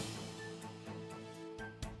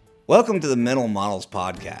Welcome to the Mental Models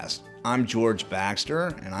Podcast. I'm George Baxter,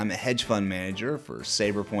 and I'm a hedge fund manager for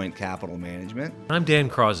SaberPoint Capital Management. I'm Dan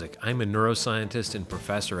Krozik. I'm a neuroscientist and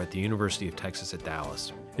professor at the University of Texas at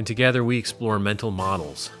Dallas. And together we explore mental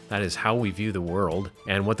models. That is how we view the world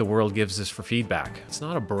and what the world gives us for feedback. It's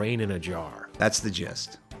not a brain in a jar. That's the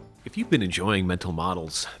gist. If you've been enjoying Mental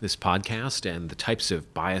Models, this podcast, and the types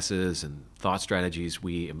of biases and thought strategies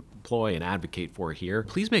we employ and advocate for here,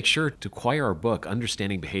 please make sure to acquire our book,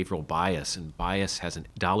 Understanding Behavioral Bias, and bias has a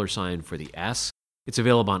 $ for the S. It's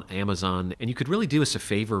available on Amazon, and you could really do us a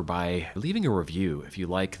favor by leaving a review if you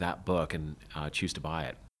like that book and choose to buy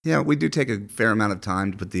it. Yeah, we do take a fair amount of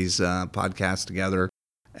time to put these podcasts together,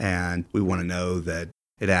 and we want to know that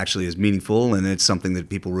it actually is meaningful and it's something that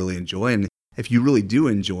people really enjoy. And if you really do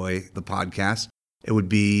enjoy the podcast, it would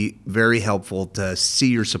be very helpful to see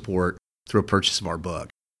your support through a purchase of our book.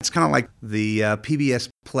 It's kind of like the PBS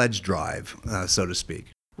pledge drive, so to speak.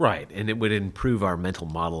 Right, and it would improve our mental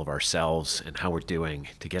model of ourselves and how we're doing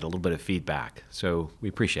to get a little bit of feedback. So we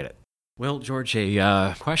appreciate it. Well, George,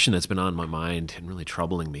 a question that's been on my mind and really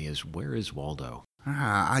troubling me is, where is Waldo?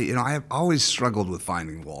 I have always struggled with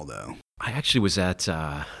finding Waldo. I actually was at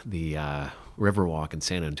the Riverwalk in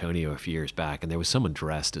San Antonio a few years back, and there was someone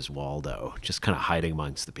dressed as Waldo, just kind of hiding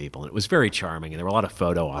amongst the people. And it was very charming, and there were a lot of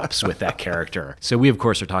photo ops with that character. So we, of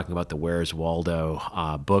course, are talking about the Where's Waldo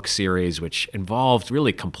book series, which involved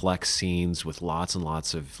really complex scenes with lots and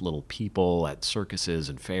lots of little people at circuses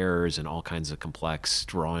and fairs and all kinds of complex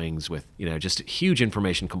drawings with, just huge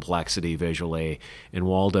information complexity visually. And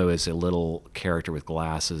Waldo is a little character with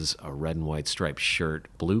glasses, a red and white striped shirt,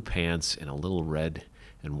 blue pants, and a little red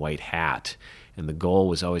and white hat. And the goal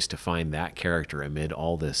was always to find that character amid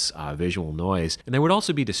all this visual noise. And there would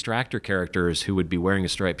also be distractor characters who would be wearing a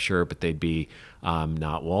striped shirt, but they'd be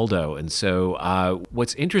not Waldo. And so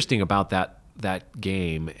what's interesting about that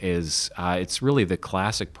game is it's really the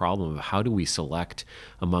classic problem of how do we select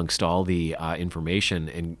amongst all the information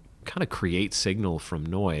and kind of create signal from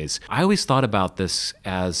noise. I always thought about this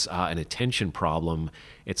as an attention problem.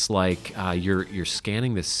 It's like you're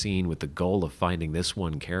scanning this scene with the goal of finding this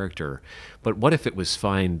one character, but what if it was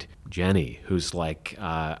find Jenny, who's like,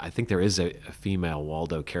 I think there is a female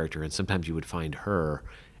Waldo character, and sometimes you would find her,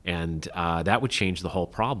 and that would change the whole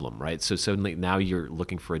problem, right? So suddenly now you're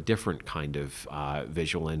looking for a different kind of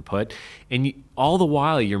visual input, and all the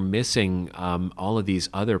while you're missing all of these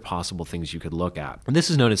other possible things you could look at. And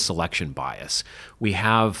this is known as selection bias. We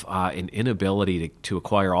have an inability to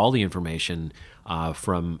acquire all the information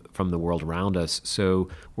from the world around us. So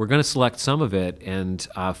we're going to select some of it and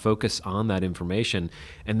focus on that information,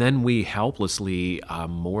 and then we helplessly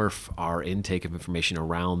morph our intake of information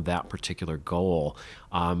around that particular goal.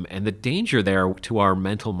 And the danger there to our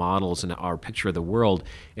mental models and our picture of the world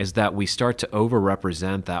is that we start to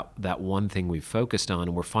overrepresent that one thing we've focused on,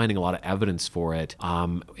 and we're finding a lot of evidence for it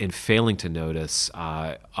and failing to notice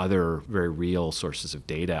other very real sources of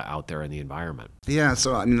data out there in the environment. Yeah,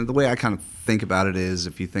 so the way I kind of think about it is,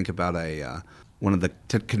 if you think about one of the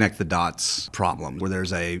connect the dots problem, where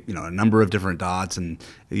there's a number of different dots, and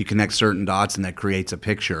you connect certain dots, and that creates a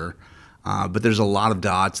picture. But there's a lot of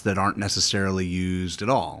dots that aren't necessarily used at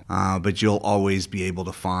all. But you'll always be able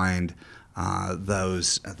to find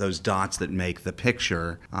those dots that make the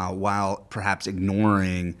picture, while perhaps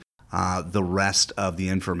ignoring the rest of the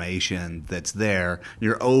information that's there.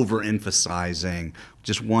 You're overemphasizing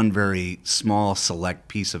just one very small select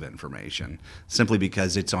piece of information simply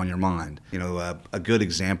because it's on your mind. A good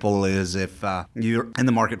example is if you're in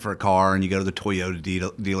the market for a car and you go to the Toyota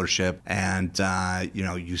dealership and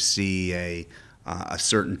you see a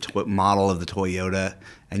certain model of the Toyota,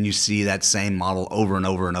 and you see that same model over and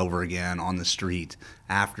over and over again on the street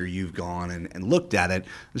after you've gone and looked at it.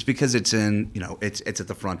 It's because it's it's at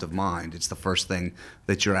the front of mind. It's the first thing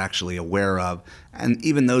that you're actually aware of. And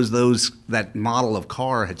even that model of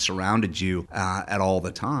car had surrounded you at all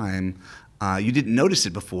the time, you didn't notice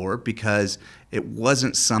it before because it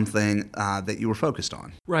wasn't something that you were focused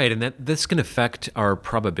on. Right, and this can affect our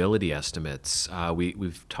probability estimates.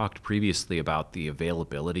 We've talked previously about the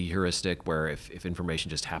availability heuristic, where if information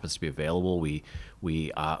just happens to be available, we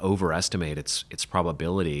overestimate its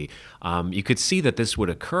probability. You could see that this would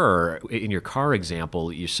occur in your car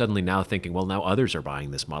example. You're suddenly now thinking, well, now others are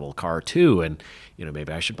buying this model car too, and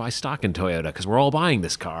maybe I should buy stock in Toyota because we're all buying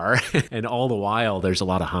this car. And all the while, there's a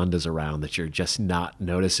lot of Hondas around that you're just not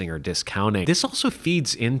noticing or discounting. This also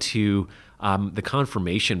feeds into The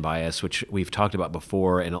confirmation bias, which we've talked about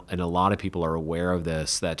before, and a lot of people are aware of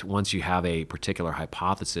this, that once you have a particular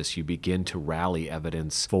hypothesis, you begin to rally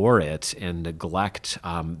evidence for it and neglect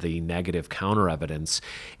the negative counter evidence.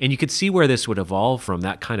 And you could see where this would evolve from,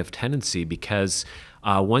 that kind of tendency, because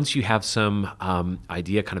once you have some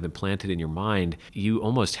idea kind of implanted in your mind, you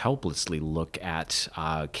almost helplessly look at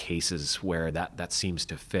cases where that seems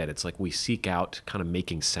to fit. It's like we seek out kind of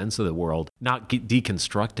making sense of the world, not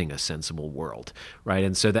deconstructing a sensible world, right?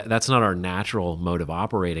 And so that's not our natural mode of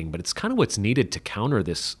operating, but it's kind of what's needed to counter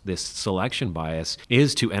this selection bias,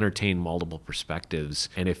 is to entertain multiple perspectives.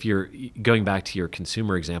 And if you're going back to your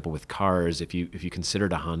consumer example with cars, if you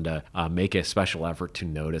considered a Honda, make a special effort to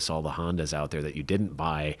notice all the Hondas out there that you didn't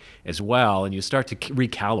buy as well, and you start to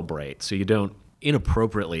recalibrate so you don't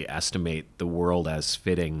inappropriately estimate the world as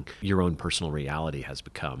fitting your own personal reality has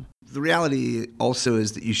become. The reality also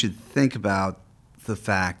is that you should think about the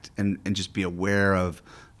fact and just be aware of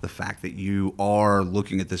the fact that you are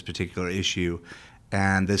looking at this particular issue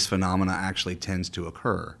and this phenomena actually tends to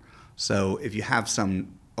occur. So if you have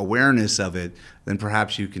some awareness of it, then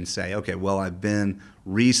perhaps you can say, okay, well, I've been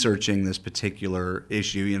researching this particular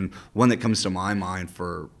issue. And one that comes to my mind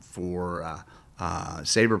for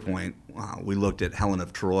Saberpoint, we looked at Helen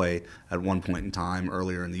of Troy at one point in time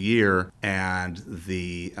earlier in the year, and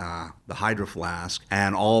the Hydro Flask,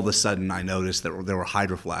 and all of a sudden I noticed that there were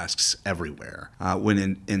Hydro Flasks everywhere,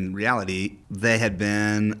 when in reality they had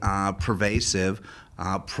been pervasive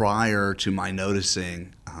prior to my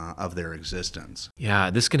noticing of their existence. Yeah,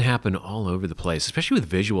 this can happen all over the place, especially with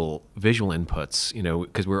visual inputs,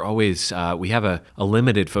 because we're always, we have a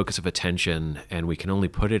limited focus of attention, and we can only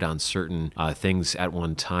put it on certain things at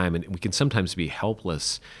one time, and we can sometimes be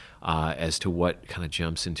helpless as to what kind of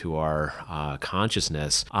jumps into our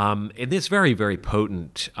consciousness. And it's very, very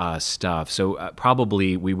potent stuff. So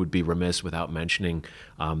probably we would be remiss without mentioning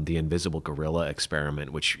the invisible gorilla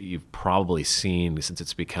experiment, which you've probably seen since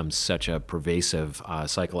it's become such a pervasive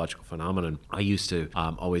psychological phenomenon. I used to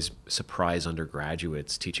always surprise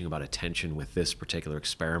undergraduates teaching about attention with this particular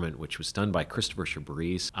experiment, which was done by Christopher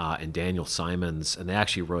Chabris and Daniel Simons, and they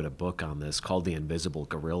actually wrote a book on this called The Invisible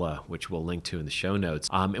Gorilla, which we'll link to in the show notes.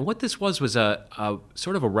 And what this was a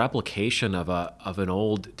sort of a replication of an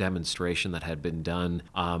old demonstration that had been done,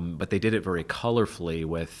 but they did it very colorfully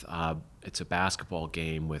with it's a basketball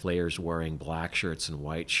game with players wearing black shirts and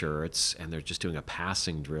white shirts, and they're just doing a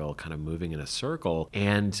passing drill, kind of moving in a circle.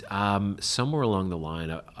 And somewhere along the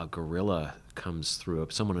line, a gorilla comes through.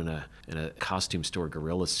 Someone in a costume store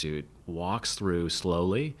gorilla suit walks through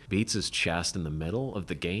slowly, beats his chest in the middle of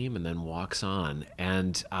the game, and then walks on.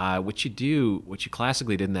 And what you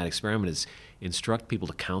classically did in that experiment is instruct people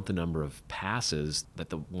to count the number of passes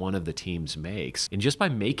that one of the teams makes. And just by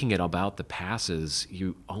making it about the passes,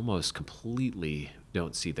 you almost completely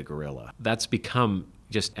don't see the gorilla. That's become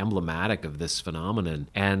just emblematic of this phenomenon.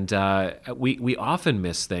 And we often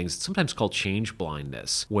miss things. It's sometimes called change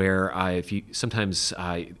blindness, where if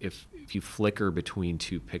you flicker between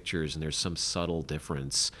two pictures and there's some subtle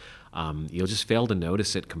difference, you'll just fail to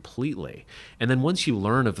notice it completely. And then once you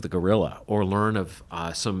learn of the gorilla or learn of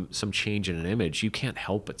some change in an image, you can't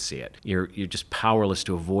help but see it. You're just powerless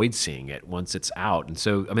to avoid seeing it once it's out. And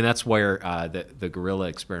so, I mean, that's where the gorilla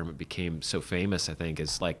experiment became so famous, I think,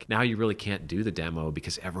 is like now you really can't do the demo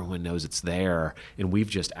because everyone knows it's there. And we've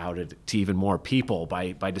just outed to even more people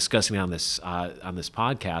by discussing it on this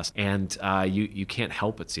podcast. And you can't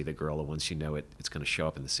help but see the gorilla once you know it's going to show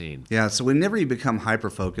up in the scene. Yeah, so whenever you become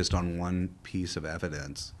hyper-focused on one piece of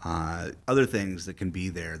evidence, other things that can be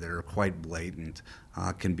there that are quite blatant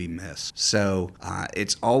can be missed. So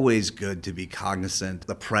it's always good to be cognizant of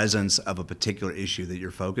the presence of a particular issue that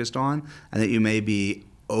you're focused on, and that you may be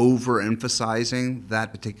overemphasizing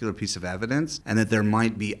that particular piece of evidence, and that there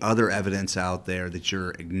might be other evidence out there that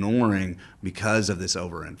you're ignoring because of this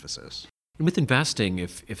overemphasis. And with investing,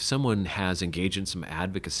 if someone has engaged in some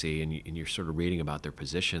advocacy and you're sort of reading about their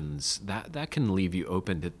positions, that can leave you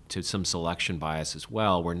open to some selection bias as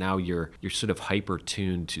well, where now you're sort of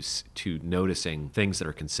hyper-tuned to noticing things that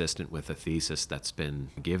are consistent with a thesis that's been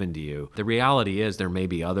given to you. The reality is there may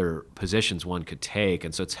be other positions one could take,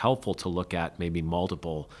 and so it's helpful to look at maybe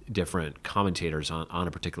multiple different commentators on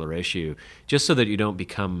a particular issue, just so that you don't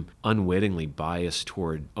become unwittingly biased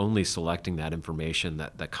toward only selecting that information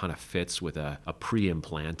that kind of fits with a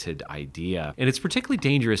pre-implanted idea. And it's particularly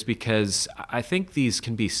dangerous because I think these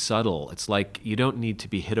can be subtle. It's like you don't need to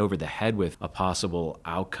be hit over the head with a possible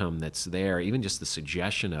outcome that's there. Even just the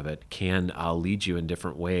suggestion of it can lead you in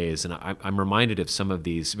different ways. And I'm reminded of some of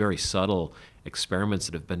these very subtle experiments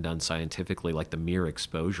that have been done scientifically, like the mere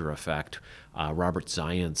exposure effect. Robert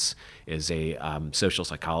Zients is a social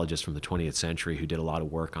psychologist from the 20th century who did a lot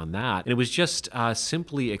of work on that. And it was just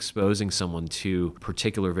simply exposing someone to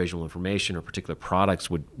particular visual information or particular products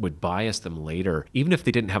would bias them later. Even if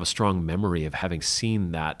they didn't have a strong memory of having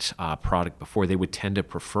seen that product before, they would tend to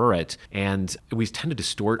prefer it. And we tend to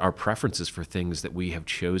distort our preferences for things that we have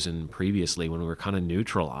chosen previously when we were kind of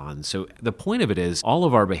neutral on. So the point of it is all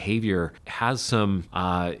of our behavior has some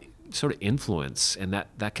sort of influence, and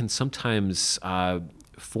that can sometimes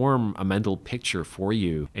form a mental picture for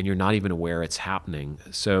you, and you're not even aware it's happening.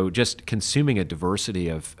 So just consuming a diversity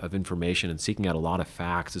of information and seeking out a lot of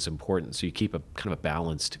facts is important, so you keep a kind of a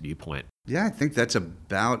balanced viewpoint. Yeah, I think that's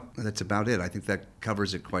about it. I think that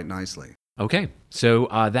covers it quite nicely. Okay, so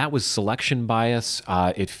that was selection bias.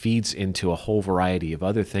 It feeds into a whole variety of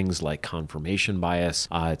other things like confirmation bias.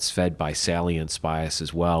 It's fed by salience bias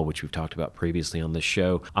as well, which we've talked about previously on this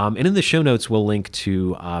show. And in the show notes, we'll link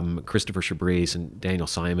to Christopher Chabris and Daniel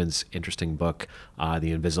Simon's interesting book,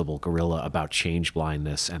 The Invisible Gorilla, about change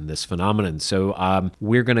blindness and this phenomenon. So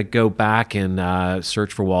we're going to go back and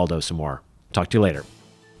search for Waldo some more. Talk to you later.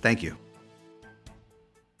 Thank you.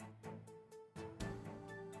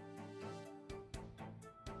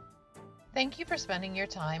 Thank you for spending your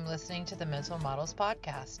time listening to the Mental Models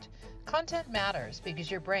Podcast. Content matters because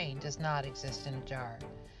your brain does not exist in a jar.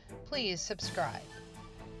 Please subscribe.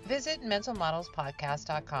 Visit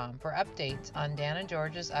mentalmodelspodcast.com for updates on Dan and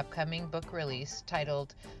George's upcoming book release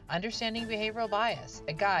titled Understanding Behavioral Bias,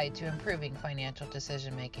 A Guide to Improving Financial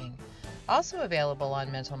Decision Making. Also available on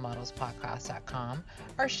mentalmodelspodcast.com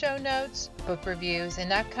are show notes, book reviews,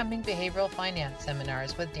 and upcoming behavioral finance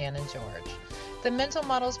seminars with Dan and George. The Mental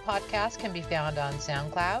Models Podcast can be found on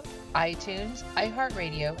SoundCloud, iTunes,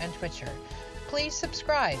 iHeartRadio, and Twitter. Please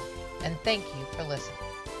subscribe, and thank you for listening.